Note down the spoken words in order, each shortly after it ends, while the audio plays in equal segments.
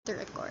to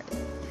record.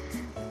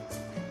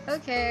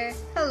 Okay,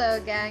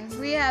 hello gang.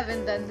 We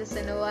haven't done this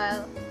in a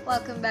while.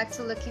 Welcome back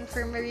to Looking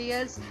for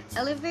Maria's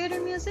elevator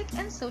music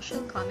and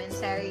social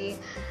commentary.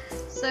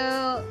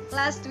 So,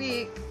 last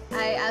week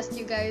I asked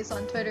you guys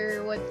on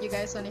Twitter what you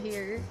guys want to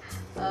hear.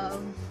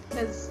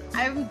 Because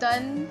I'm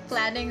done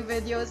planning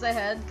videos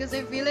ahead. Because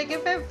I feel like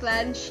if I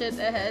plan shit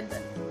ahead,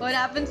 what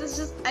happens is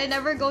just I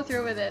never go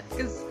through with it.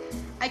 Because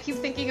I keep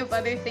thinking of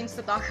other things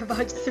to talk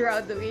about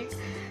throughout the week.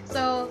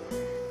 So,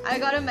 I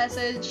got a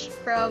message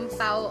from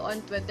Pao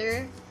on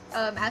Twitter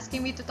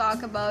asking me to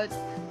talk about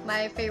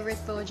my favorite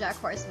BoJack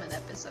Horseman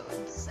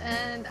episodes.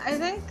 And I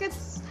think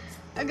it's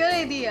a good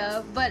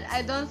idea, but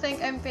I don't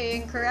think I'm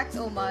paying correct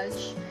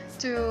homage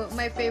to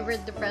my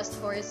favorite depressed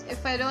horse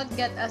if I don't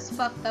get as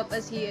fucked up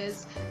as he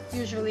is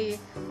usually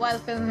while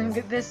filming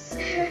this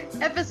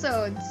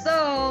episode.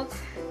 So,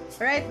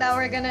 right now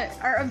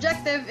our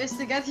objective is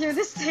to get through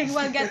this thing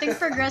while getting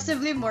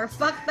progressively more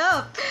fucked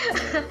up.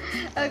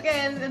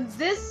 Okay, and in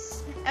this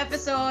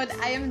episode,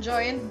 I am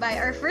joined by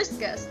our first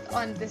guest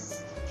on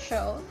this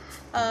show.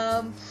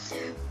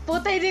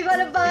 Puta, hindi ko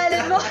alam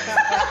pangalan mo.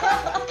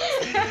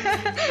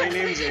 My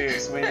name's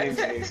Ace.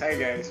 Hi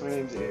guys, my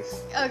name's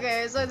Ace.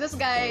 Okay, so this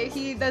guy,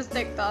 he does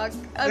TikTok.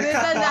 Other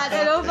than that,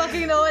 I don't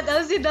fucking know what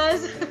else he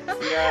does.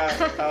 Yeah,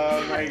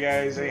 hi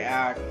guys, I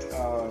act.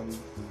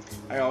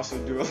 I also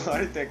do a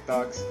lot of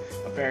TikToks,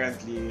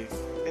 apparently.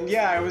 And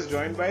yeah, I was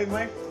joined by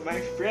my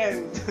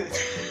friend.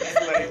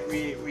 And like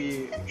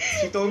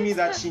she told me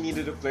that she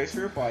needed a place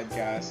for a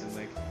podcast, and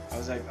like I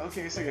was like,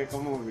 okay, sige,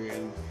 come over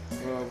and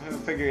we'll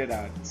figure it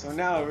out. So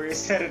now we're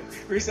set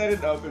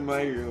it up in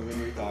my room and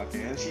we're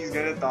talking, and she's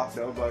gonna talk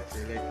though about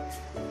her like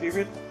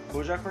favorite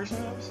BoJack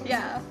Horseman episode.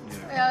 Yeah.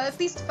 At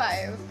least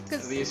 5.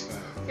 At least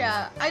 5.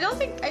 Yeah, I don't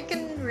think I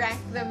can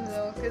rank them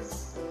though,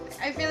 because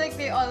I feel like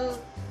they all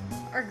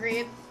are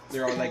great.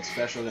 They're all like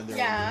special in their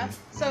own Yeah, way.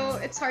 so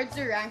it's hard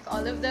to rank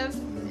all of them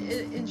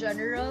in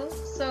general.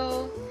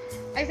 So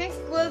I think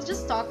we'll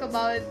just talk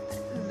about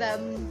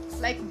them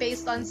like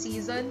based on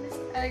season,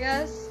 I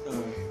guess.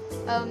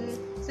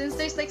 Since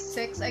there's like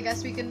 6, I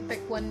guess we can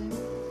pick one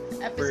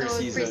episode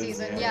per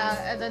season. Yeah,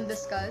 and then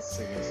discuss.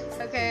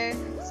 Okay,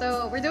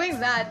 so we're doing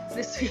that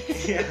this week.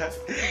 Yeah.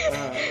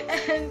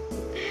 And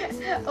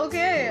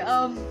okay,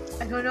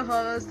 I don't know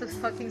how else to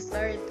fucking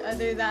start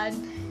other than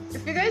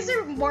if you guys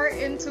are more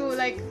into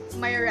like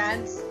my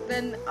rants,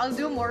 then I'll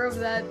do more of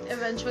that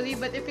eventually.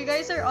 But if you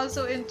guys are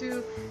also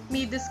into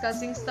me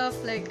discussing stuff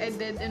like I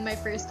did in my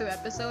first 2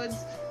 episodes,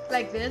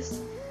 like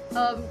this,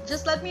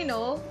 just let me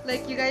know.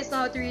 Like, you guys know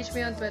how to reach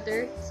me on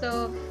Twitter.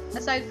 So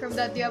aside from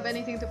that, do you have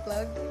anything to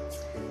plug?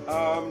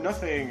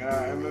 Nothing.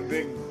 I'm a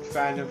big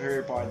fan of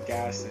her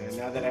podcast, and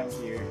now that I'm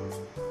here,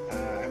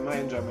 I might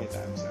enjoy my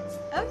time. So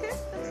Okay,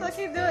 let's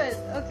fucking do it.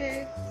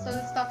 Okay, so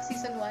let's talk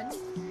season 1.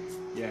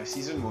 yeah,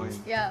 season 1.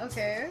 Yeah,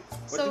 okay.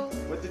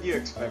 What did you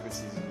expect with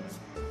season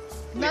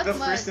 1? Not Like the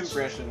much. first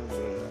impression of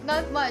BoJack.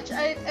 Not much.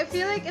 I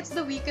feel like it's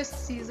the weakest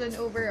season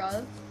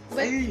overall.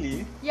 But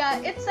Really? yeah,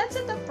 it sets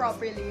it up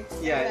properly.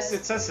 Yeah, Yes.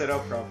 it sets it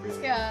up properly.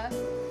 Yeah.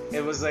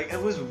 It was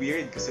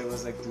weird because it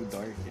was like too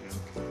dark, you know.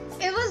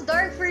 It was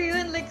dark for you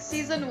in like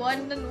season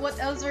 1, and what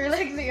else were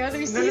like the other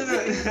No,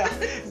 seasons? no.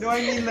 No, I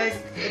mean like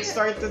it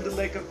started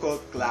like a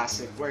cult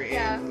classic wherein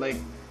Yeah. like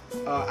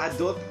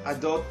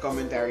adult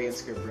commentary and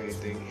script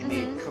writing in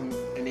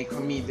in a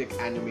comedic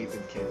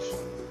animated kids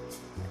show.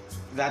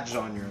 That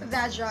genre.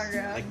 That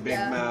genre. Like Big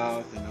yeah.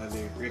 Mouth and other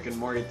Rick and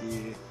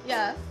Morty.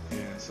 Yeah. Yeah.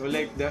 So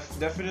like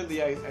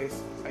definitely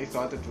I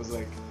thought it was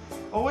like,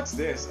 oh, what's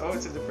this? Oh,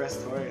 it's a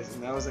depressed horse.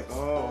 And I was like,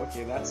 oh,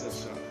 okay, that's a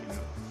show, you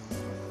know.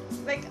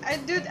 Like,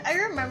 I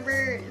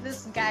remember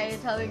this guy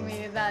telling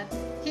me that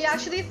he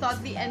actually thought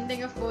the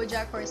ending of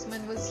BoJack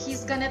Horseman was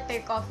he's gonna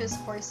take off his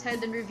horse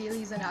head and reveal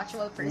he's an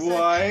actual person.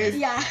 What?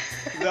 Yeah.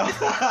 No.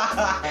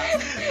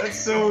 That's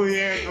so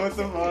weird. What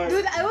the fuck?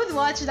 Dude, I would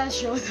watch that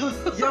show though.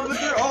 Yeah, but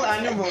they're all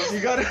animals. You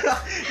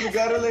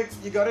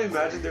gotta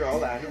imagine they're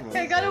all animals.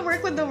 I gotta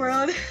work with the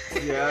world.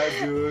 Yeah,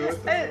 dude.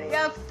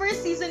 Yeah,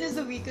 first season is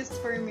the weakest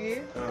for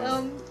me.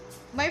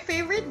 My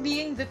favorite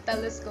being the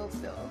telescope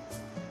though.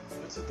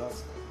 What's the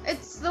thoughts?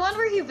 It's the one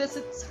where he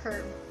visits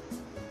her.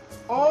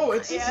 Oh,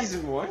 it's in Yeah.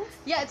 season 1?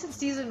 Yeah, it's in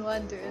season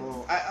 1, dude.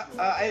 Oh,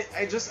 I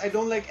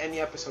don't like any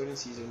episode in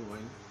season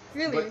 1.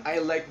 Really? But I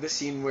like the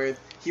scene where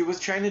he was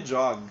trying to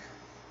jog.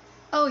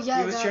 Oh yeah.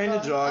 He was trying to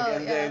jog oh,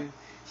 and yeah. then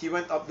he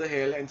went up the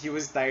hill and he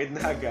was tired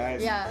na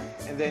agad. Yeah.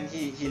 And then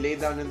he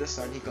laid down in the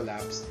sun, he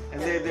collapsed. And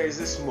Yeah. then there's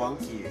this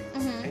monkey.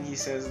 Mhm. And he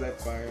says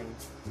that parang,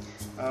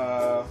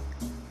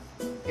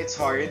 it's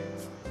hard,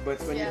 but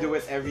when Yeah. you do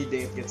it every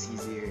day, it gets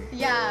easier.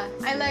 Yeah,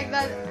 I like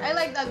Yeah, that. yeah. I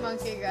like that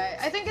monkey guy.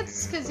 I think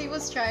it's because he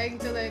was trying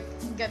to like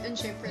get in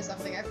shape for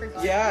something. I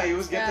forgot. Yeah, he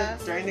was Yeah.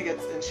 trying to get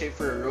in shape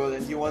for a role,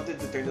 and he wanted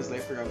to turn his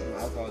life around from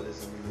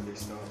alcoholism and other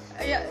stuff.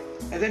 Yeah.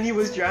 And then he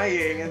was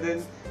trying, and then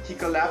he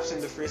collapsed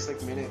in the first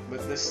like minute.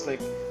 But this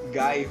like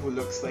guy who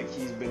looks like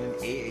he's been in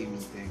AA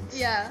meetings.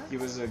 Yeah. He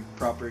was a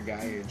proper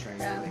guy and trying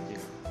Yeah. to like, you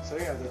know. So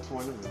yeah, that's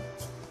one of them.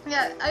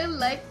 Yeah, I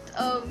liked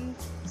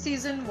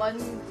season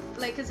one,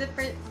 like, cause it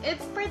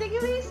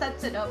particularly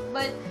sets it up.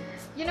 But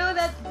you know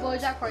that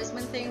BoJack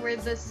Horseman thing where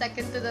the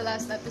second to the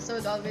last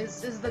episode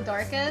always is the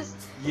darkest.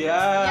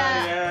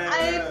 Yeah,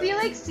 I feel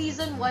like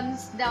season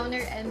one's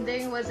downer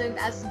ending wasn't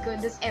as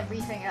good as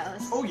everything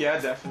else. Oh yeah,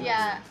 definitely.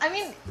 Yeah, I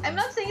mean, I'm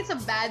not saying it's a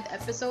bad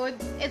episode.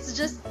 It's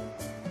just,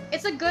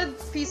 it's a good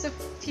piece of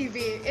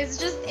TV. It's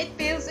just, it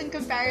pales in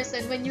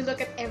comparison when you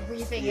look at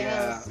everything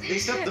Yeah, else. they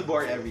set the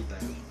bar every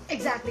time,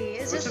 Exactly.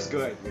 It's which just is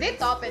good. they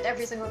top it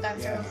every single time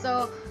Yeah. too.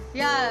 So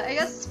yeah, I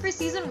guess for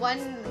season one,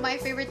 my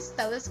favorite's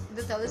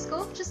the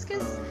telescope, just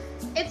because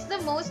it's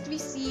the most we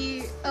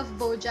see of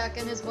BoJack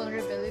and his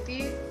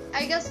vulnerability.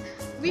 I guess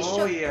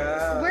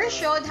yeah. we're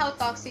showed how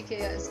toxic he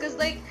is, because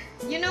like,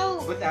 you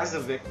know, But as a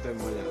victim,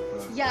 wala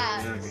pa.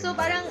 yeah. So ganun.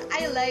 parang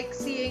I like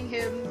seeing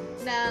him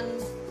nang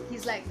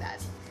he's like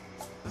that.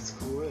 That's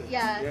cool.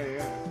 Yeah.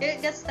 Yeah.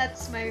 I guess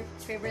that's my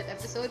favorite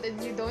episode,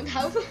 and you don't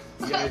have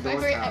Yeah, I a don't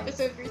favorite have.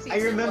 episode for season I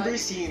remember one.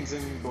 scenes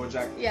in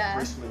BoJack Yeah.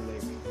 Horseman,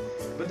 like,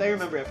 but I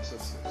remember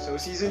episodes. So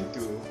season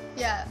 2,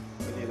 Yeah.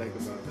 what do you like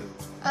about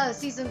it?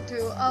 Season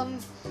 2.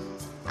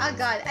 Oh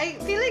god, I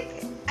feel like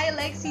I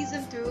like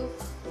season 2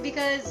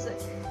 because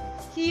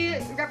he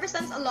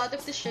represents a lot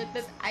of the shit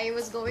that I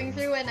was going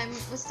through when I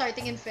was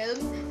starting in film,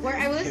 where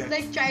I was Yeah.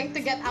 like trying to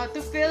get out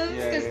of film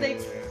because like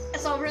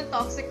sobrang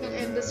toxic ng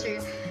industry.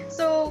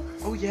 So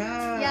Oh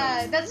yeah. yeah,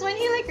 that's when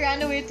he like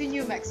ran away to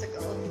New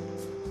Mexico.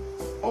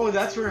 Oh,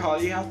 that's where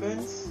Holly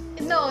happens.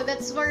 No,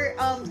 that's where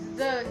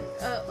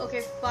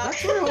okay, fuck.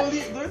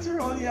 That's where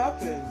Holly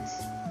happens.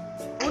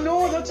 Oh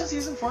no, that's in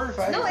season 4 or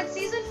 5. No, it's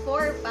season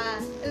 4 pa.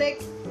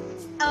 Like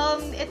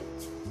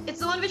it's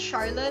the one with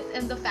Charlotte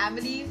and the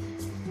family.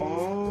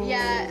 Oh.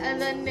 Yeah,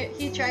 and then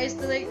he tries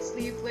to like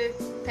sleep with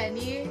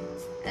Penny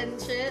and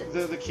shit.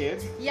 The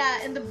kid.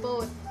 Yeah, in the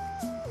boat.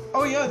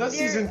 Oh yeah, that's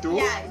They're- season 2.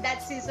 Yeah,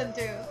 that's season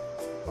 2.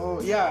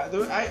 Oh yeah.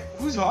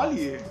 Who's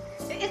Holly?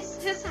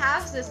 It's his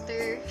half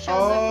sister. Shows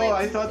up, like,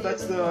 I in thought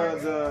that's season four.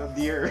 the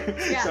deer.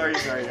 Yeah. sorry.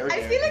 Okay.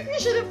 I feel like we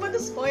should have put a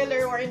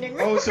spoiler warning.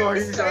 Oh, before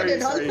we sorry,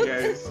 started all of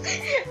guys.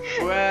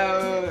 this.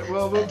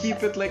 Well, we'll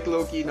keep it like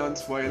low-key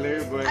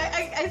non-spoiler, but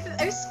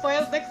I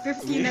spoiled like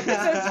 15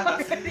 episodes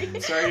already.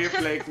 sorry if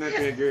like na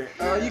trigger.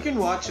 You can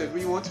watch it.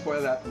 We won't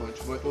spoil that much,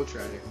 but we'll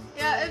try.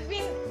 Yeah, I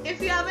mean,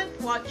 if you haven't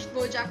watched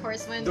BoJack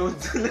Horseman, Don't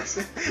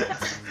listen.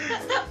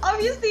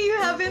 obviously you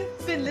haven't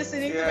been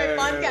listening to my Yeah.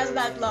 podcast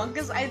that long,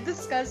 because I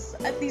discuss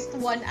at least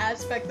one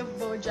aspect of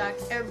BoJack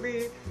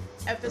every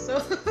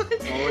episode.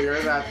 Oh, you're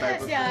that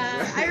type of Yeah,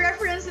 person. I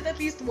reference it at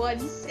least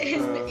once in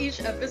Uh. each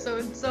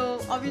episode,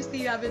 so obviously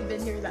you haven't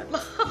been here that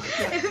long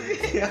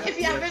if Yeah,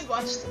 you yes. haven't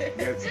watched it.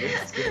 It's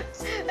good.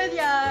 And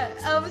yeah,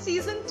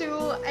 season 2,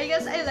 I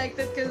guess I liked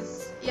it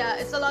because yeah,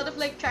 it's a lot of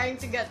like trying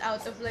to get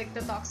out of like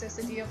the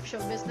toxicity of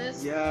show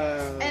business. Yeah.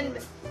 And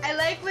I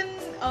like when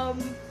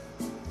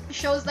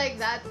shows like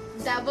that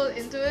dabble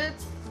into it,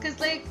 because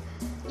like,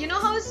 you know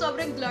how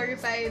sobrang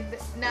glorified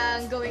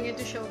na going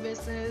into show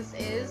business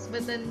is,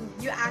 but then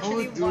you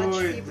actually watch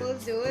dude. people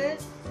do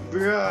it.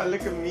 Bruh,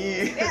 look at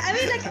me. Yeah, I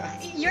mean, like,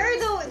 you're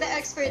the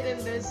expert in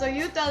this, so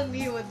you tell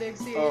me what the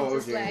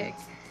experience is like.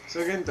 So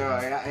ganito,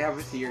 I have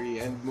a theory,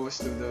 and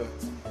most of the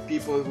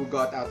people who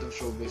got out of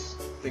showbiz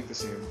think the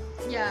same.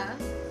 Yeah.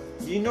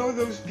 You know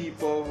those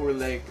people who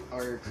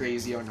are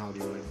crazy on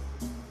Hollywood,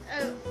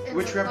 In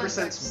which what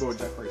represents context?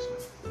 BoJack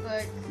Horseman.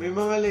 Like, May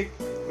mga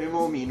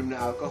uminom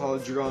na alcohol,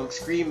 drunk,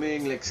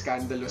 screaming, like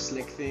scandalous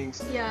like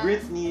things. Yeah.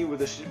 Britney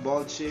with a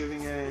bald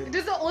shaving head.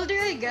 dude, the older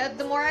I get,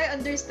 the more I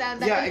understand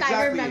that Yeah,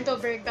 entire exactly. mental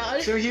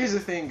breakdown. So here's the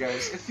thing,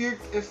 guys. If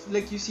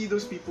like you see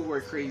those people who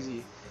are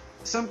crazy,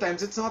 sometimes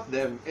it's not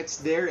them, it's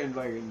their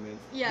environment.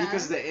 Yeah.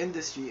 Because the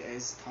industry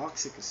is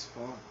toxic as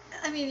fuck.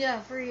 I mean,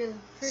 yeah, for real.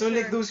 For So sure.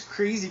 like those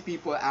crazy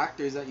people,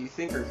 actors that you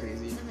think are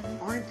crazy,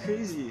 Mhm. aren't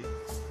crazy.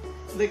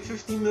 Like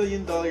 $50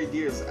 million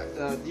deals.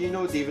 Do you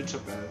know David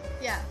Chappelle?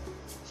 Yeah.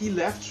 He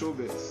left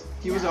showbiz.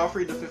 He was Yeah.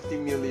 offered a $50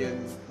 million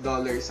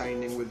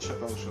signing with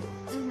Chappelle Show,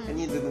 Mhm. and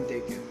he didn't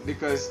take it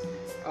because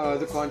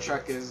the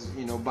contract is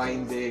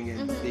binding,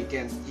 and Mhm.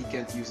 he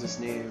can't use his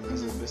name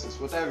as a Mhm. business,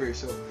 whatever.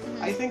 So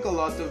Mhm. I think a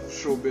lot of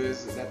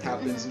showbiz that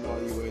happens Mhm. in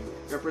Hollywood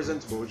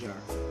represents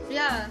BoJack.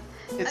 Yeah.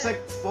 It's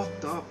like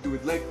fucked up,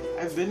 dude. Like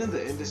I've been in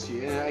the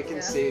industry and I can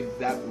Yeah. say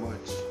that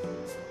much.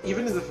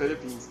 Even in the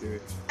Philippines,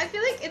 dude. I feel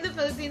like in the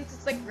Philippines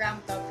it's like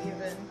ramped up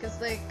even, because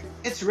like,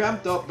 It's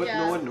ramped up, but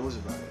Yeah. no one knows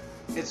about it.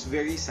 It's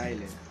very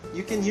silent.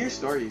 You can hear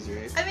stories,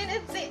 right? I mean, I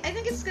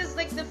think it's because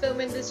like the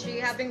film industry,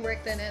 having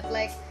worked in it,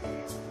 like,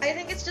 I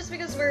think it's just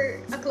because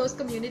we're a close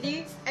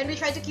community and we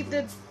try to keep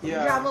the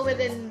Yeah. drama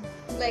within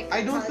like.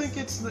 I don't us. think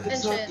it's not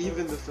shit.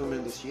 even the film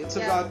industry. It's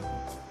Yeah. about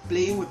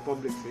playing with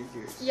public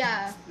figures.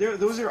 Yeah.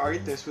 Those are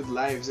artists with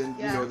lives and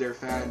Yeah. their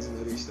fans and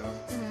other stuff.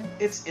 Mhm.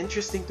 It's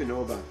interesting to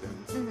know about them.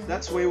 Mhm.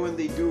 That's why when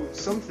they do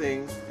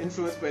something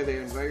influenced by their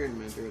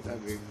environment or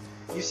whatever,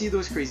 you see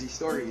those crazy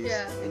stories,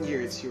 Yeah. and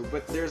here it's you.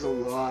 But there's a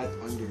lot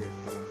under it.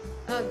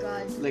 Oh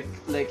God.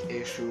 Like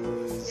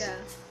issues, Yeah.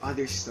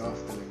 other stuff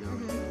talaga.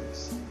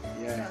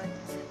 Yeah.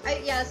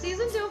 Yeah,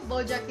 season 2 of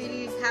BoJack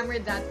really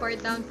hammered that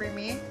part down for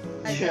me.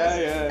 I Yeah, guess.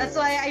 yeah. That's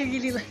why I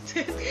really liked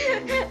it.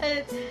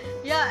 And,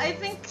 yeah, I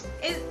think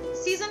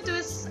season 2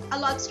 is a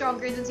lot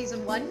stronger than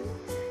season 1.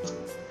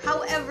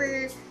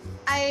 However,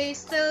 I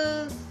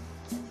still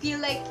feel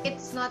like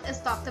it's not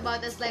as talked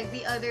about as like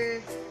the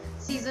other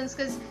seasons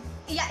because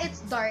yeah, it's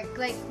dark.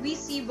 Like we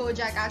see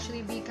BoJack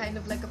actually be kind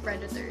of like a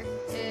predator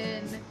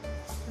in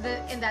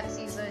that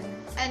season,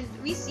 and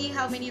we see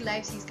how many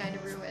lives he's kind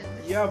of ruined.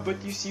 Yeah, but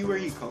you see where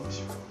he comes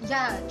from.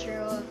 Yeah,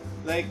 true.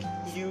 Like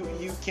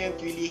you can't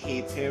really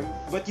hate him,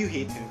 but you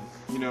hate him.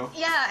 You know.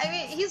 Yeah, I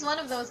mean he's one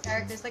of those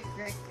characters like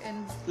Rick,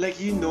 and Like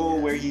you know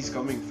where he's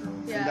coming from,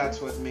 Yeah. and that's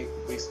what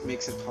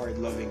makes it hard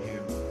loving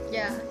him.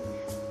 yeah.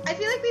 I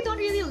feel like we don't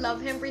really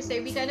love him per se.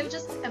 We kind of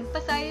just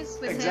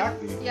empathize with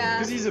Exactly. him. Yeah.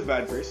 Because he's a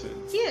bad person.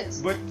 He is.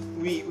 But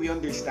we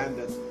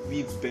understand that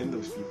we've been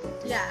those people.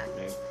 Too, Yeah.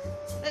 Right?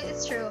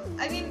 It's true.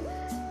 I mean,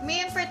 me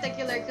in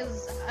particular,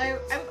 because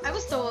I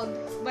was told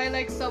by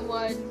like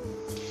someone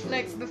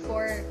like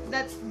before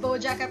that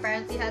BoJack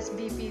apparently has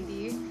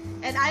BPD,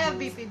 and I have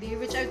BPD,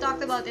 which I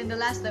talked about in the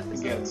last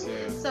episode. Yes,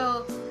 yeah.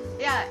 So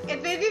yeah, it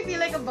made me feel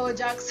like a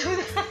BoJack. So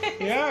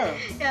Yeah.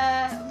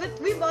 yeah, but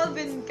we've all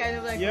been kind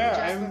of like Yeah,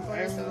 BoJack I'm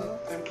before, so.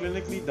 I'm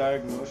clinically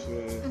diagnosed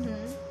with Mhm.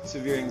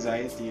 severe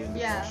anxiety and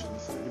Yeah.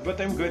 depression. But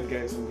I'm good,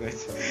 guys. I'm good.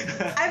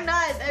 I'm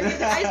not. I mean,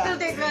 I still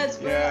take meds,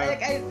 but Yeah.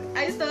 like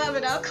I still have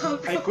an alcohol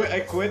problem. I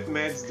quit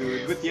meds,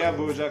 dude. But yeah,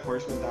 BoJack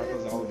Horseman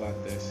Tackle is all about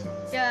this. So.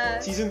 Yeah.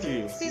 Season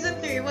 3. Season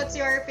 3, what's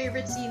your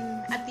favorite scene,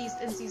 at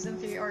least in season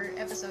 3 or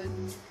episode?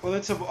 Well,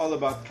 it's all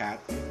about Kat,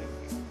 I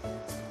think.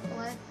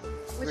 What?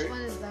 Which Where-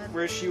 one is that?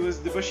 Where she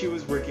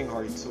was working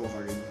so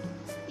hard.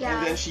 Yeah.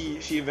 And then she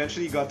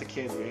eventually got the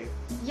kid, right?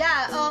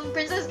 Yeah,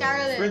 Princess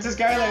Caroline. Princess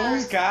Caroline, Yeah.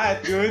 who's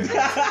Kat, dude?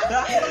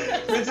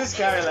 Princess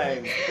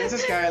Caroline.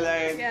 Princess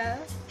Caroline. Yeah.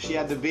 She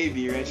had the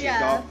baby, right? She Yeah.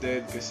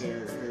 adopted because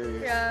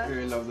Yeah.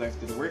 her love life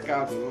didn't work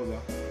out, blah, blah,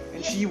 blah.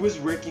 And Yeah. she was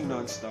working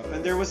non-stop.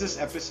 And there was this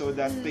episode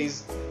that Mm.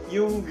 plays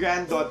yung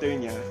granddaughter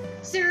niya.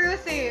 Si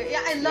Ruthie.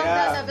 Yeah, I love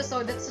Yeah. that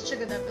episode. That's such a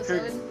good Her,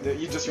 episode.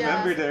 you just Yeah.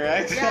 remembered it,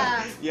 right?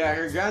 Yeah. Yeah,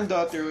 her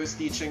granddaughter was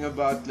teaching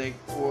about like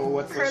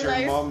what Her was her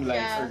life, mom like,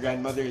 yeah. her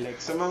grandmother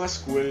like. Sa mga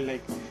school,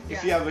 like,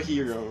 if Yeah. you have a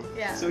hero.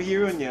 Yeah. So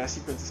hero niya,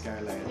 si Princess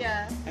Caroline.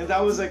 Yeah. And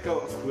that was like a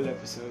cool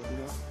episode, you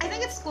know? I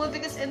think it's cool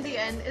because in the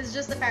end, it's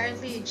just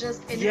apparently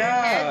just in her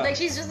Yeah. head. Like,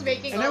 she's just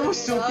making And I all was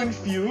of so it up.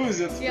 confused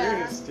at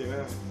Yeah. first,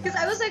 yeah. Because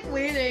I was like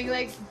waiting,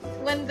 like,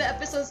 when the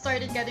episode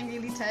started getting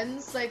really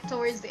tense, like,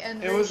 towards the end.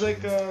 It where was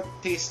like a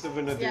taste of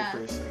another Yeah.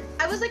 person.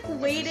 I was like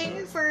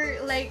waiting for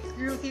like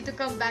Ruthie to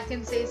come back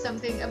and say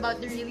something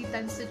about the really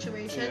tense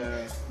situation.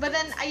 Yeah. But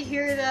then I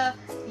hear the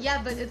yeah,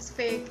 but it's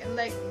fake. And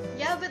like,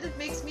 yeah, but it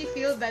makes me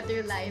feel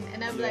better line.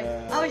 And I'm like,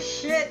 Yeah. oh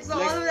shit, so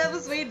Like- all of that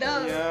was way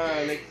down.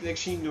 Yeah, like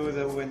she knew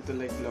that when to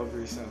like love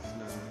herself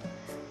na.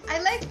 I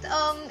liked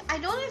I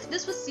don't know if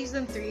this was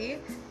season 3,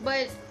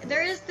 but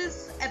there is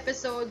this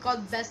episode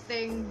called Best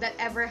Thing That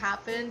Ever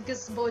Happened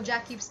because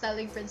BoJack keeps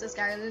telling Princess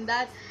Carolyn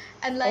that.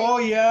 And like Oh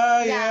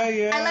yeah.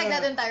 I like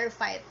that entire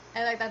fight.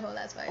 I like that whole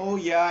last fight. Oh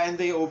yeah, and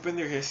they opened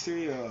their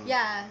history.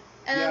 Yeah.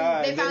 And then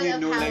Yeah, they and then found you out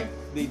know how like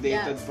they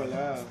dated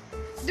pala.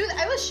 Dude,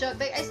 I was shocked.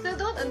 Like, I still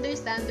don't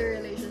understand their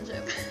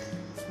relationship.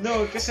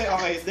 No, kasi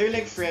okay, they're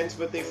like friends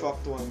but they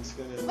fucked once.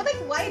 Ganun. But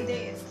like, why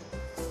date?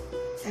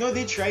 No,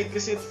 they tried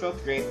kasi it felt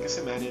great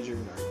kasi manager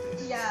and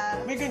artist. Yeah.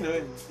 May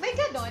ganun. My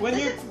God, When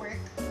does you- it work?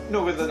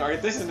 No, with an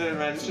artist and then a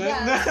manager?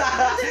 Yeah.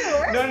 Does it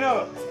work?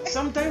 No.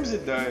 Sometimes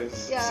it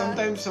does. Yeah.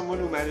 Sometimes someone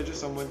who manages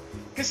someone.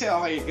 Kasi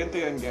okay, ganito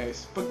yan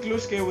guys. Pag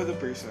close kayo with a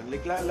person,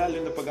 like lalo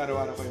na pag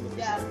araw-araw kayo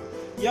Yeah. mag-isa,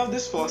 you have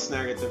this false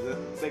narrative that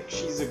like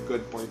she's a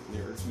good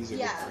partner or he's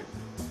a Yeah. good partner.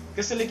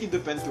 Kasi like you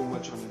depend too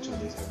much on each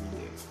other every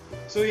day.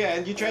 So yeah,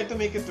 and you try to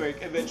make it work,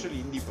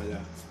 eventually hindi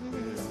pala.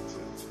 Mhm. So,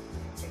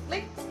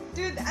 Like,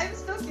 dude, I'm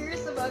still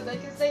curious about that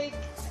because like,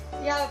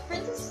 yeah,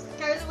 Princess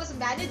Carolyn was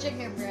managing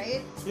him,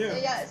 right? Yeah.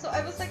 Yeah. So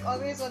I was like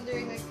always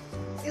wondering like,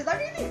 is that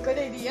really a good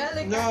idea?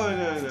 Like, no.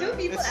 do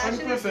people It's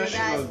actually do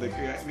unprofessional,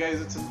 that? guys.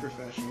 It's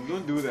unprofessional.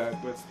 Don't do that.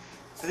 But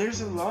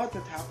there's a lot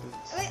that happens.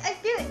 I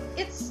feel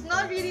it's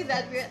not really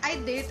that weird. I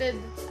dated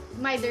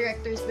my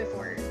directors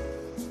before,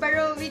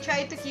 pero we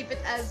tried to keep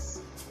it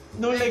as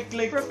No, like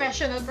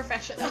professional.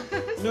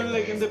 no,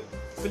 like in the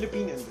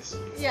Philippine industry.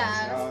 Yeah.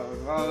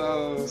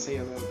 I'll say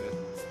a little bit.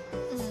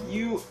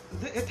 Mhm.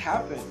 It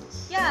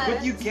happens. Yeah.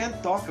 But you can't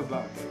talk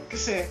about it.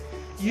 Kasi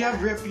you have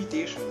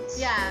reputations.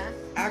 Yeah.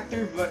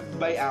 Actor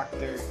by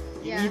actor.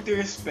 You Yeah. need to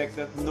respect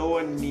that no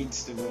one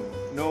needs to know.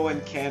 No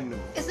one can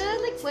know. Isn't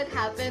that like what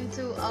happened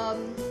to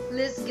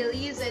Liz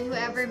Gillies and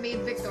whoever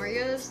made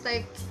Victorious?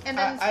 Like, and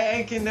then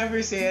I can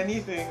never say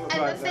anything and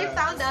about then they that.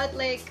 found out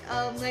like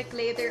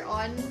later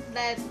on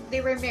that they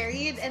were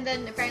married, and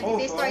then apparently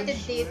Oh, they started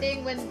shit.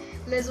 dating when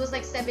Liz was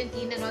like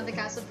 17 and on the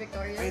cast of I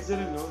Victorious.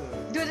 didn't know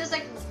that. Dude, it's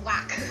like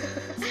whack.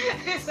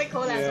 It's like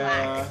whole ass Yeah.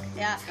 whack.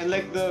 Yeah. And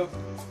like the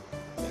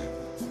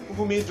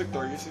Who made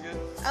Victorious again?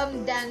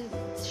 Dan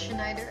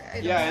Schneider. I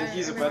don't Yeah, know, and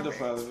he's a remember.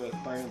 pedophile,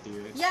 apparently,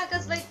 right? Yeah,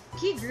 cause like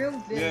he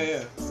groomed this.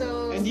 Yeah, yeah.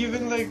 So. And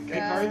even like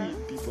Yeah. iCarly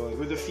people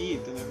with the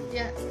feet and everything.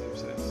 Yeah. I'm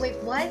obsessed. Wait,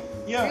 what?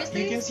 Yeah,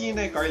 Seriously? you can see in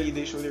iCarly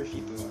they show their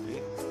feet a lot,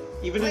 right?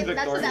 Even Wait, in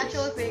that's Victorious. an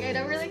actual thing. I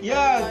don't really. think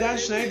Yeah, about Dan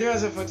it. Schneider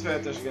has a foot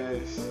fetish,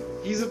 guys.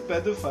 He's a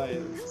pedophile.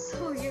 That's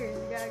so weird.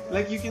 Yeah. go.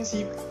 Like you can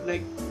see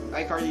like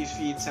iCarly's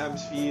feet,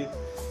 Sam's feet.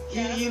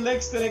 Yeah. He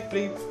likes to like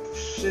play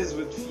shiz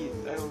with feet.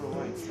 I don't know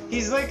why.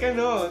 He's like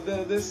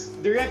this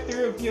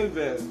director of Kill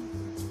Bill.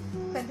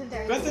 Quentin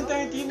Tarantino. Quentin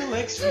Tarantino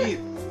likes feet.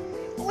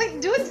 Wait,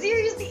 dude,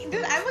 seriously,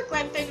 dude, I'm a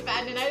Quentin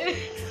fan, and I.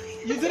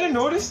 You didn't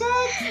notice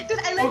that? Dude,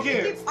 I like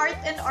Okay. to keep art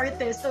and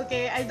artist.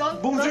 Okay, I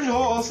don't. Bong don't- Joon-ho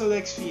also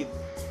likes feet.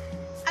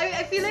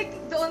 I feel like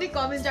the only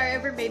commentary I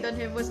ever made on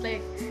him was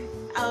like,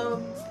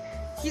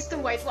 he's too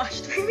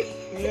whitewashed for me.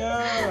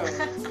 Yeah.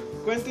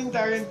 Quentin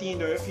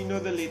Tarantino, if you know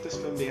the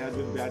latest film they had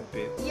with Brad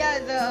Pitt. Yeah,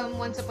 the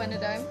Once Upon a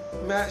Time.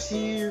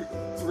 Si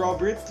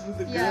Robert,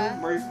 the girl, Yeah.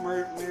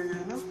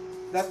 no?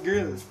 That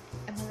girl.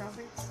 Emma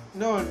Roberts.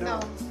 No. No,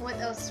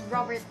 what else?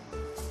 Robert.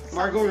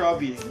 Margot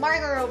Robbie.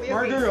 Margot Robbie. Okay.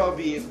 Margot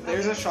Robbie,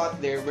 there's a shot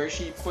there where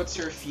she puts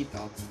her feet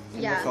up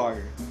in Yeah. the car.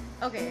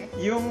 Okay.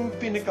 Yung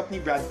pinikap ni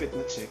Brad Pitt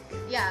na chick,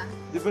 Yeah.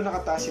 di ba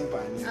nakataas yung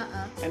paa niya?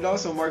 And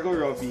also, Margot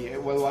Robbie,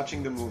 while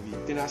watching the movie,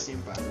 tinaas niya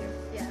yung paa niya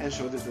Yeah. and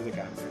showed it to the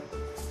camera.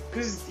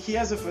 Because he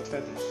has a foot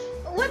fetish.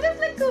 What if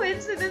like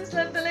coincidence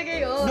lang talaga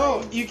yun?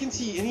 No, you can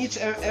see in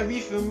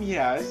every film he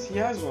has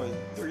one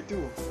or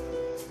two.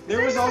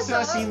 There was There's also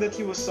a also- scene that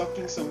he was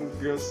sucking some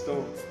girl's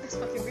toe. That's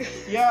fucking weird.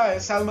 Yeah,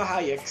 Salma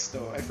Hayek's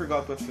toe. I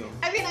forgot what film.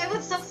 I mean, I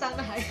would suck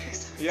Salma Hayek.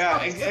 Yeah,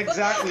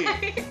 exactly.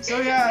 So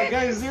yeah,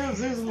 guys,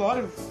 there's a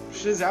lot of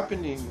shit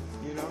happening,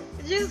 you know.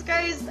 Jesus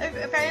Christ,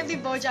 apparently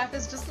BoJack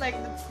is just like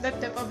the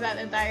tip of that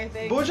entire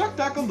thing. BoJack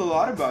tackled a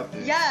lot about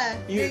this. Yeah,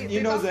 You they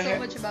know talk the so he-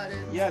 much about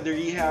it. Yeah, the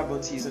rehab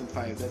on season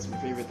 5. That's my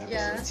favorite episode.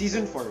 Yeah.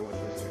 Season 4, what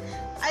was it?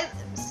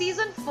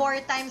 Season 4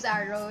 times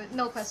Arrow,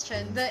 no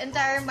question. The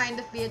entire Mind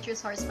of Beatrice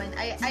Horseman,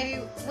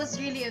 I was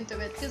really into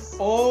it because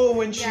Oh,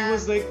 when she Yeah.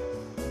 was like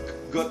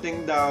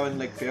gutting down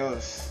like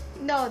pills.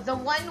 no, the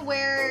one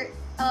where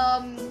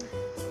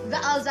the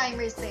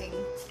Alzheimer's thing,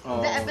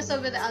 Oh. the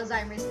episode with the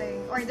Alzheimer's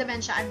thing or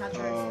dementia, I'm not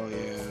sure. Oh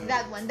yeah.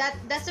 That one,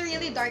 that's a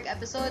really dark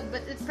episode,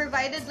 but it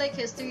provided like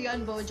history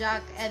on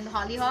BoJack and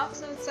Hollyhock,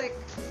 so it's like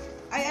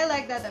I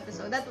like that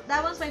episode.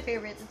 That one's my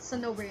favorite. It's a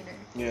no-brainer.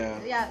 Yeah.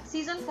 Yeah,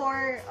 season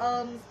 4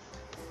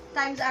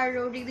 times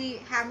Arrow really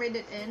hammered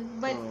it in,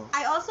 but Oh.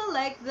 I also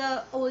like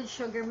the old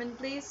Sugarman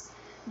Place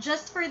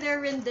just for their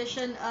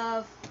rendition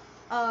of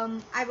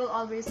I Will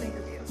Always Think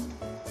of You,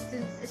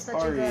 since it's such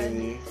Oh a good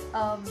really?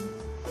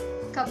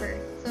 cover.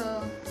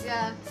 So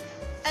yeah,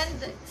 and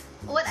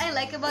what I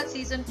like about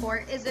season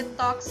 4 is it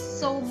talks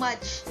so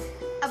much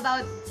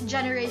about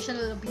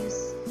generational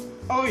abuse.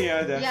 Oh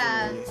yeah,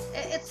 Yeah,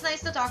 definitely. it's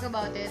nice to talk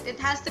about it. It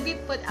has to be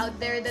put out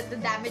there that the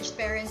damaged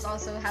parents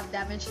also have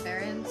damaged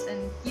parents, and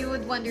you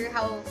would wonder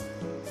how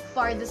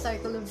far the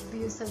cycle of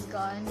abuse has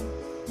gone.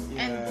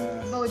 And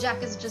Yeah.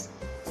 BoJack is just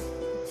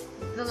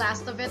the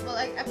last of it. Well,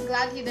 I'm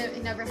glad he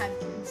never had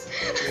kids.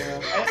 Yeah.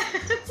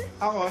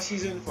 Ako,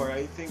 season 4,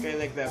 I think I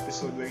like the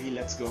episode where he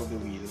lets go of the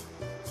wheel.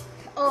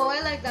 Oh,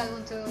 I like that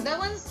one too. That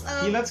one's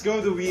He lets go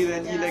of the wheel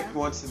and he yeah. like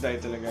wants to die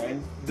talaga.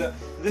 And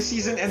the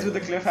season ends with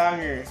a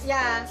cliffhanger.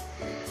 yeah.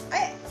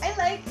 I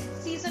like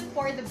season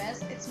 4 the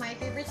best. It's my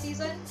favorite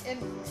season,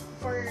 and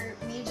for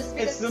me just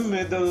because It's the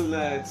middle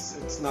na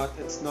it's not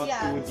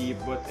Yeah. too deep,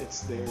 but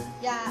it's there.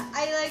 yeah,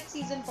 I like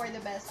season 4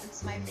 the best.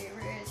 It's my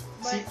favorite.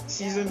 But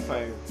Season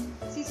 5.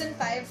 Season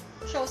 5,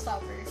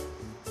 Showstopper.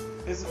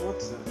 What's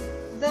that?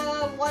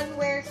 The one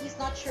where he's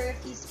not sure if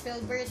he's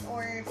Filbert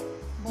or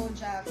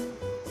BoJack.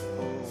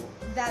 Oh.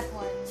 That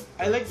one.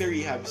 I like the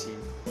rehab scene.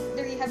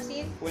 The rehab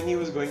scene. When he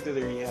was going to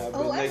the rehab.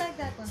 Oh, and, I like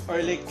that one.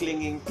 Or like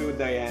clinging to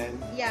Diane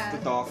Yeah. to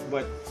talk,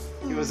 but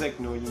he was like,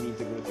 no, you need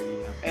to go to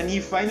rehab. And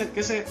he finally,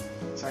 kasi,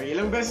 sorry,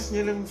 ilang beses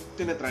niya lang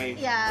tinatry.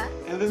 Yeah.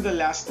 And then the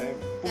last time,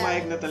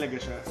 pumayag na talaga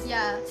siya.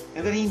 Yeah.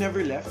 And then he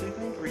never left, I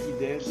think, or he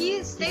did.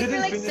 He stayed for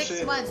didn't like finish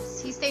 6 it.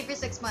 months. He stayed for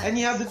 6 months. And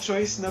he had the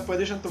choice na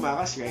pwede siyang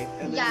tumakas, right?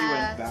 And then he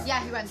went back. Yeah,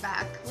 he went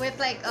back. With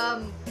like,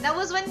 that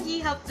was when he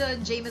helped the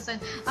Jameson.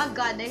 Oh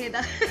god, I hate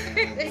that.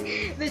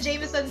 The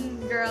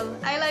Jameson girl.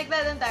 I like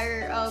that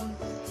entire,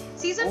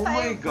 season Oh 5.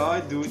 my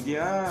god, dude,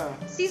 yeah.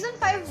 Season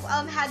 5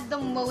 had the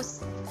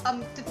most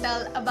to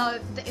tell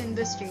about the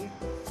industry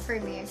for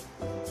me.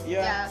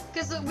 Yeah. Yeah,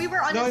 because we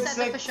were on No, a it's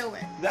set like of a show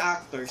eh. the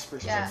actor's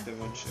perspective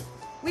on shit.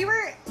 We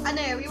were on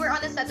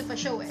a set of a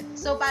show eh.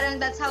 So parang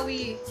that's how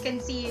we can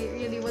see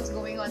really what's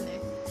going on eh.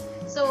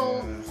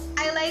 So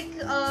I like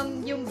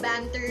yung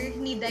banter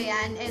ni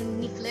Diane and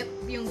ni Flip,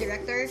 yung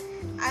director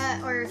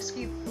or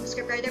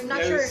scriptwriter. I'm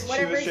not sure.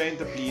 Whatever. She was trying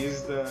to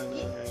please the...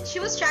 She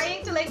was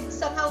trying to like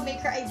somehow make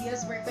her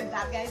ideas work with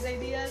that guy's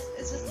ideas.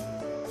 It's just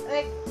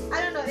like I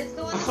don't know. It's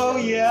the one. Oh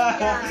yeah.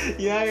 Yeah.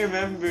 Yeah, I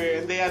remember.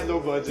 And they had no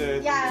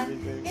budget. Yeah, And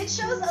everything. it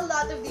shows a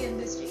lot of the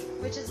industry,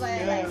 which is why I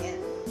Yeah. like it.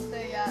 So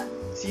yeah.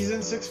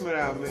 Season 6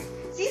 marami.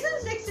 Season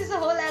 6 is a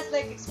whole ass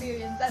like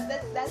experience. That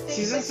thing.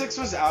 Season like, 6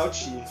 was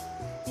ouchy.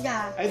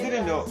 Yeah. I it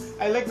didn't know. was.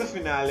 I like the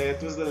finale.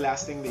 It was the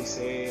last thing they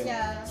say.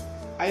 Yeah.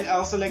 I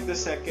also like the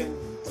second,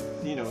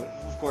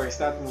 of course,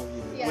 that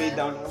movie. Yeah. Way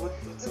down.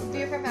 What's it?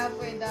 View from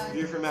halfway down.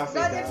 View from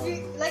halfway God, down. if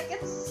you like,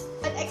 it's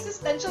an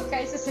existential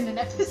crisis in an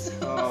episode.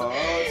 Oh,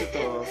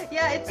 totoo.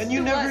 Yeah, it's And you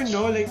too never much.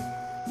 know,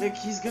 like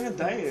he's gonna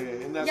die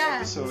in that Yeah.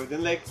 episode.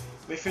 And like,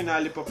 may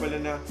finale pa pala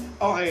na,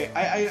 okay,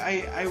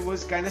 I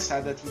was kind of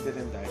sad that he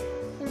didn't die.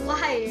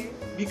 Why?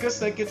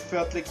 Because like it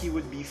felt like he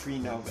would be free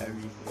now of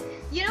everything.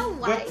 You know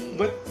why?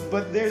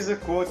 But there's a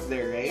quote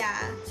there, right? Yeah.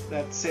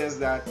 That says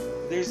that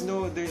there's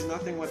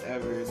nothing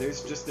whatever.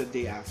 There's just the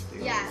day after.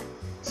 Yeah.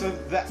 So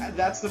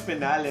that's the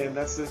finale and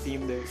that's the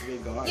theme they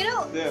got. You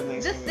know, The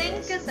next the one thing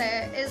was- kasi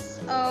is,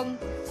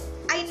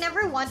 I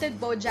never wanted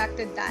BoJack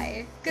to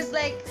die. Cause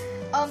like,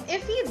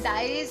 if he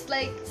dies,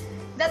 like,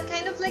 that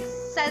kind of like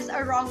says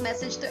a wrong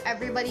message to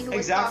everybody who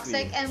was Exactly.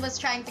 toxic and was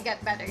trying to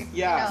get better.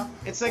 Yeah, You know?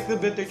 it's like the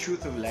bitter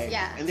truth of life.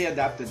 Yeah. And they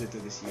adapted it to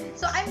the series.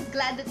 So I'm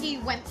glad that he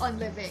went on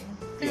living.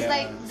 Cause Yeah.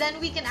 like, then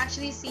we can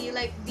actually see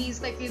like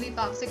these like really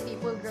toxic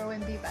people grow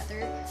and be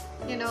better.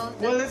 You know?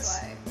 Well, That's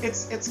why.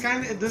 it's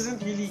kind of, it doesn't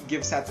really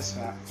give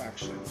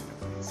satisfaction.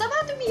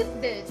 Somehow to me it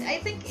did. I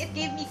think it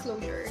gave me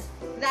closure.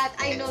 That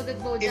I know that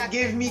BoJack. It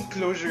gave me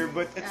closure,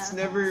 but it's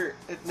Yeah.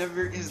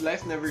 his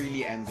life never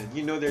really ended.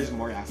 You know, there's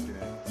more after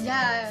it.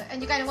 Yeah,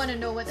 and you kind of want to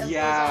know what else goes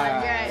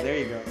on. Yeah, Right? there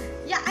you go.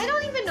 Yeah, I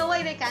don't even know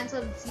why they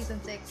canceled season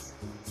 6.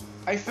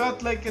 I felt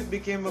like it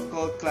became a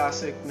cult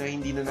classic na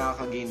hindi na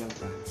nakaka-gain ng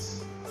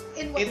fans.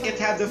 In what It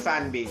had the ways?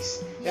 fan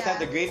base. It had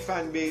Yeah. the great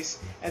fan base,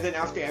 and then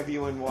after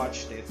everyone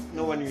watched it,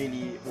 no one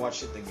really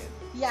watched it again.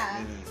 Yeah.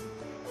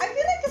 Ganun. I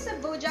feel like kasi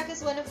BoJack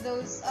is one of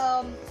those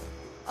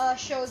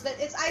shows that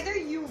it's either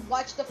you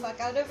watch the fuck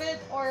out of it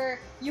or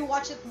you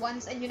watch it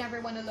once and you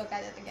never want to look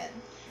at it again.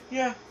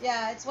 Yeah,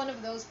 Yeah, it's one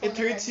of those. it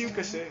hurts polarized you things.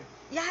 kasi.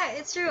 Yeah,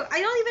 it's true. I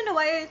don't even know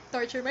why I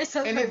torture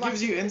myself And by it gives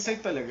watching you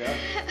insight talaga.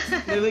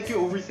 Like you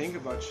overthink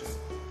about shit.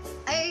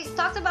 I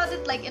talked about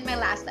it like in my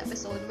last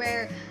episode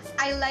where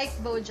I like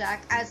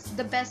BoJack as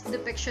the best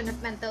depiction of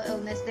mental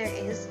illness there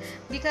is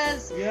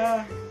because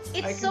Yeah. I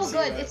it's can so see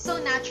good. that. It's so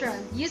natural.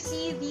 You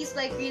see these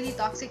like really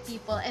toxic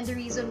people and the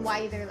reason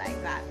why they're like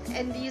that,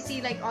 and you see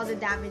like all the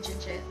damage and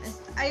shit.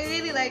 I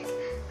really like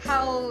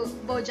how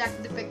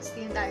BoJack depicts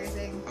the entire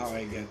thing. Oh,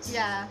 I get.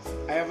 Yeah,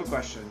 I have a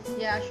question.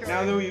 yeah, sure.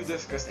 Now that we've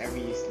discussed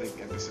every like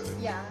episode,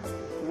 Yeah.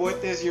 what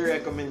is your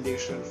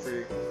recommendation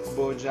for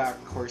BoJack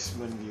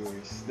Horseman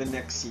viewers? The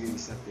next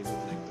series that they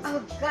would like to Oh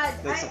God,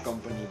 that's a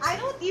company. I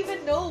don't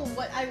even know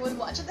what I would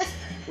watch.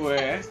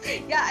 Where?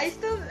 Yeah, I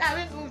still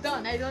haven't moved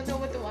on. I don't know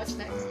what to watch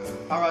next.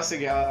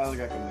 Sige, I'll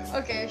recommend.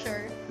 Okay,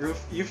 sure.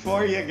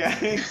 Euphoria,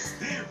 guys.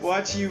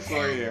 Watch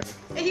Euphoria.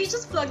 He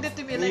just plugged it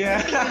to me like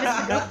Yeah.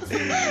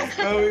 15 minutes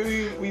ago.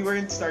 Well, we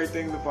weren't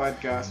starting the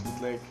podcast, but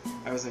like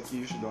I was like,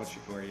 you should watch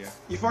Euphoria.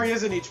 Euphoria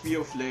is an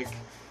HBO flick.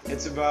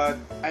 It's about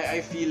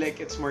I feel like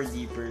it's more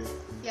deeper.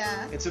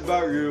 Yeah. It's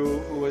about Rue,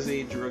 who was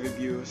a drug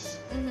abuse,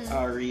 Mhm.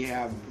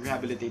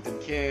 rehabilitated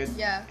kid.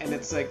 Yeah. And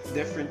it's like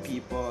different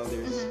people.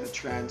 There's Mhm. a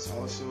trans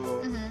also,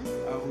 Mhm.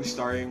 who's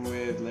starring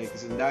with like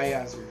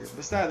Zendaya.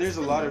 Basta, there's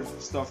a lot of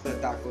stuff that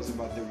tackles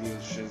about the real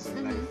shiz of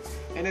Mhm. life.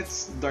 And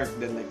it's dark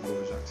than like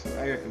BoJack, so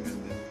I recommend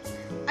it.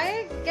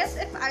 I guess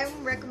if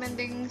I'm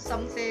recommending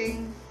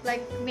something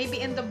like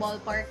maybe in the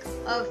ballpark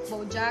of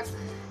BoJack,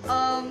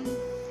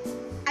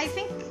 I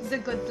think The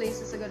Good Place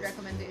is a good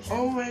recommendation.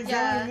 Oh my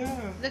god, yeah.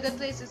 The Good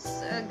Place is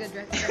a good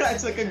recommendation.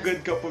 It's like a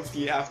good cup of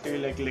tea after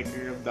like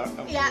liquor of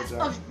Yeah,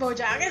 BoJack. of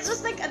BoJack. It's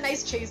just like a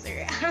nice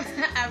chaser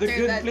after The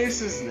Good that. Place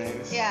is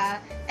nice. Yeah,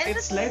 and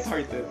It's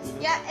lighthearted. You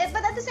know? Yeah,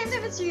 but at the same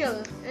time, it's real.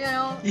 You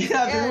know.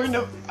 Yeah, there were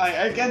no.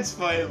 I can't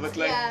spoil, but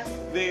like Yeah.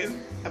 they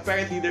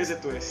apparently there's a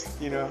twist.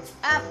 You know.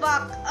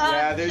 Fuck.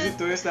 Yeah, there's a shit.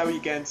 twist that we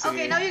can't say.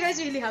 Okay, now you guys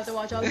really have to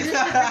watch all this.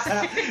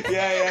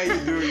 yeah,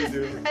 you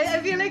do.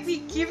 I feel like we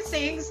keep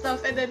saying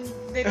stuff and then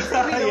they don't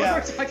really know yeah.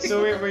 what we're talking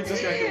So about. we're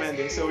just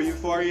recommending. So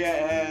Euphoria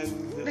and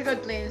The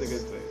Good Place. The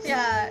Good Place.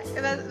 Yeah,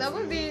 that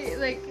would be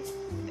like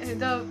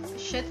the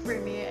shit for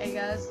me, I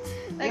guess.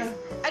 Like,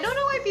 Yeah. I don't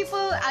know why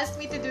people asked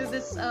me to do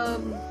this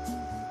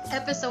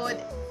episode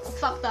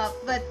fucked up,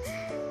 but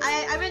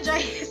I'm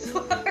enjoying it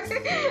so far.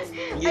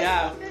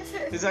 Yeah,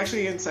 it's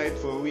actually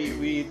insightful.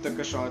 We took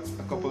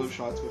a couple of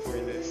shots before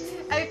this.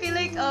 I feel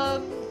like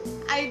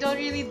I don't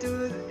really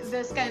do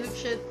this kind of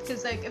shit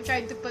because like I'm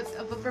trying to put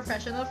up a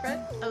professional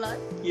front a lot.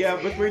 Yeah,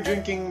 but we're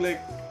drinking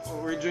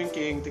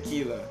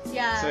tequila.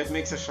 Yeah. So it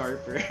makes us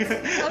sharper.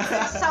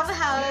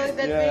 Somehow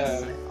that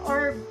Yeah. makes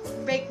or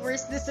make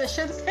worse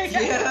decisions. I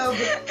guess. Yeah,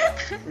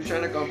 but we're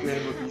trying to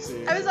comprehend what we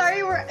say. I'm sorry,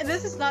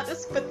 this is not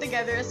as put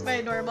together as my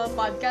normal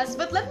podcast,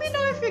 but let me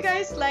know if you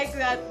guys like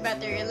that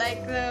better,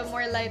 like the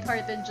more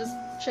lighthearted, just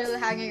chill,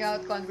 hanging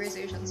out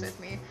conversations with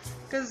me.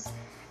 Because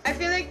I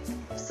feel like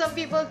some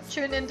people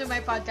tune into my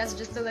podcast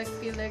just to like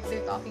feel like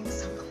they're talking to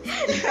someone.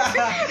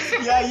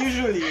 Yeah,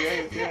 usually,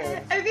 right?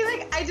 Yeah. I feel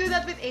like I do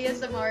that with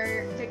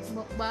ASMR like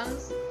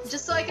mukbangs,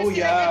 just so I can Oh feel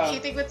yeah. like I'm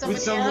eating with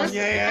someone else.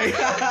 Yeah.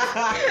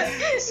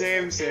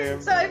 Same.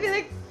 So I feel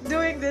like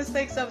doing this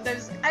like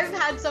sometimes I've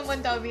had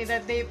someone tell me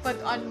that they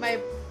put on my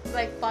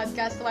like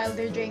podcast while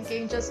they're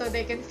drinking just so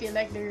they can feel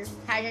like they're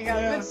hanging out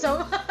Yeah. with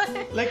someone.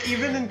 Like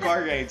even in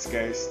car rides,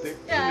 guys, like,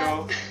 Yeah. you know,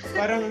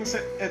 parang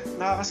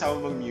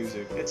nakakasama mag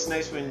music. It's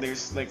nice when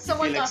there's like you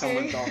Someone feel like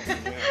talking. someone talking.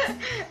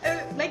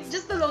 Yeah. Like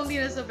just the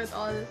loneliness of it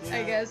all,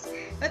 I Yeah. guess.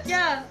 But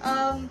yeah,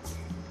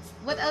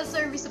 what else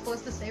are we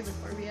supposed to say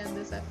before we end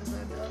this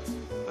episode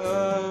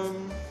though?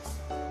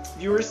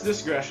 Viewers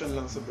discretion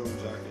lang sa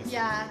Bojack.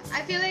 Yeah,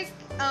 I feel like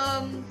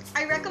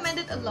I recommend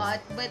it a lot,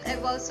 but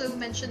I've also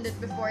mentioned it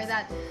before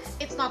that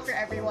it's not for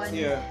everyone.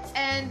 Yeah.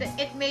 And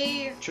it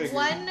may Trigger.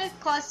 one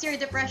cause your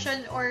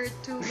depression or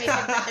to make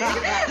it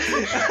better.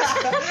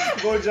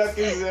 Bojack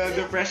is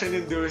depression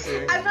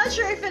inducing. I'm not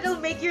sure if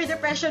it'll make your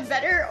depression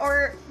better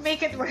or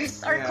make it worse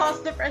or Yeah.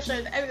 cause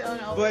depression. I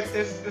don't know. But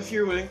if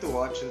you're willing to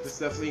watch it, it's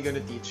definitely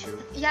gonna teach you.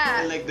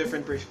 Yeah. And like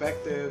different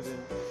perspectives, and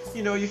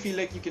you know, you feel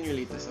like you can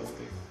relate to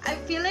something. I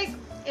feel like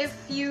if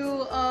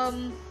you Ow.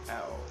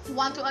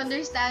 want to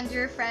understand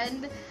your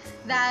friend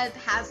that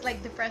has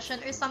like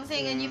depression or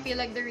something and you feel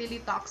like they're really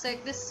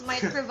toxic, this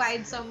might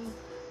provide some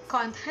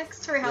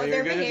context for how Yeah,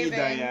 they're you're gonna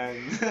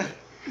behaving. be Diane.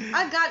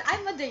 Oh god,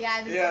 I'm a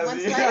Diane in Yes,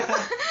 someone's yeah.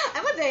 life.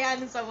 I'm a Diane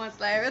in someone's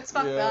life. It's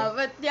fucked Yeah. up.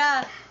 But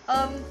yeah,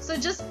 so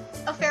just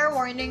a fair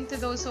warning to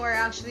those who are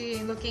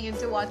actually looking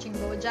into watching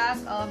BoJack.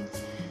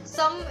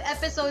 Some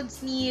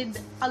episodes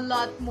need a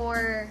lot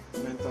more,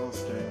 Mental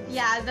strength.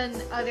 yeah, than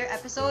other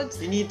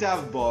episodes. You need to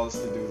have balls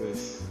to do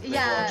this. Like,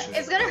 Yeah, watch it.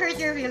 it's gonna hurt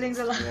your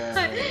feelings a lot.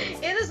 Yeah.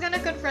 It is gonna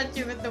confront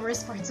you with the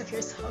worst parts of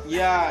yourself.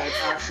 Yeah, it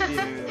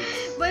actually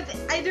is. But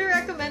I do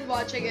recommend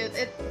watching it.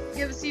 It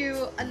gives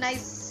you a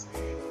nice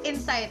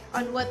insight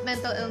on what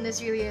mental illness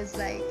really is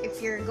like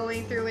if you're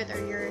going through it or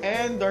you're...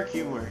 And dark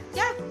humor.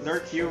 Yeah,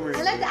 Dark humor. I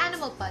is like the good.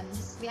 animal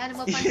puns. The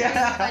animal puns Yeah.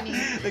 are really funny.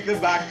 Like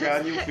the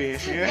background, yung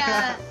fish.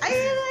 Yeah, I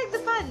really like the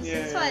puns.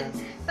 Yeah, It's fun.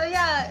 So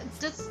yeah,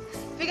 just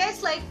if you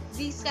guys like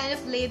these kind of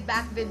laid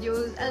back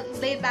videos,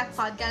 laid back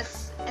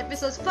podcasts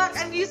episodes. Fuck,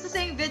 I'm used to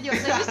saying videos.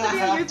 I used to be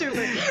a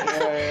YouTuber.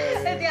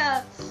 Yeah. And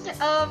yeah,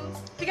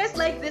 if you guys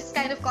like this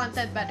kind of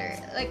content better,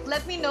 like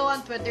let me know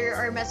on Twitter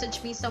or message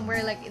me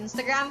somewhere like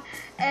Instagram,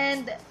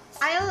 and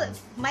I'll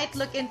might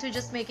look into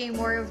just making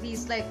more of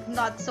these like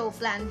not so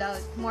planned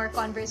out, more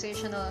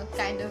conversational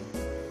kind of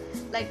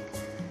like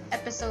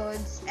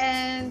episodes.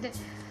 And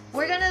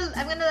I'm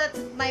gonna let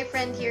my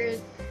friend here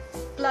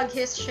plug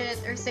his shit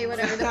or say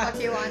whatever the fuck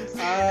he wants.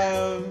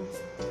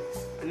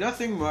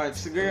 Nothing much.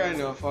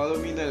 Siguro follow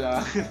me na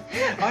lang.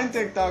 On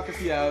TikTok if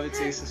you have it,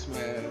 say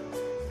Smile.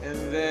 And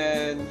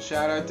then,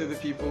 shout out to the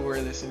people who are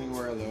listening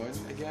who are alone,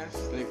 I guess.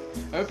 Like,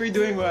 I hope you're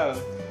doing well.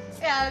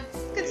 Yeah,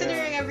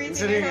 considering Yeah, everything,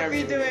 considering I hope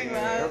everything, you're doing yeah,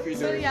 I well. hope you're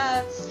So doing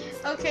yeah.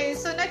 Okay,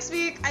 so next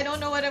week, I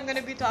don't know what I'm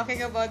gonna be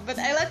talking about, but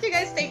I let you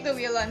guys take the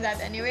wheel on that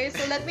anyway.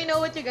 So let me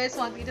know what you guys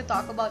want me to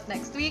talk about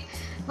next week.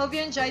 Hope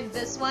you enjoyed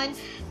this one.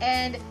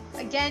 And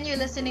again, you're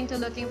listening to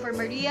Looking for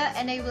Maria,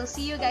 and I will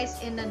see you guys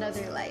in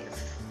another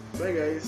life. Bye, guys.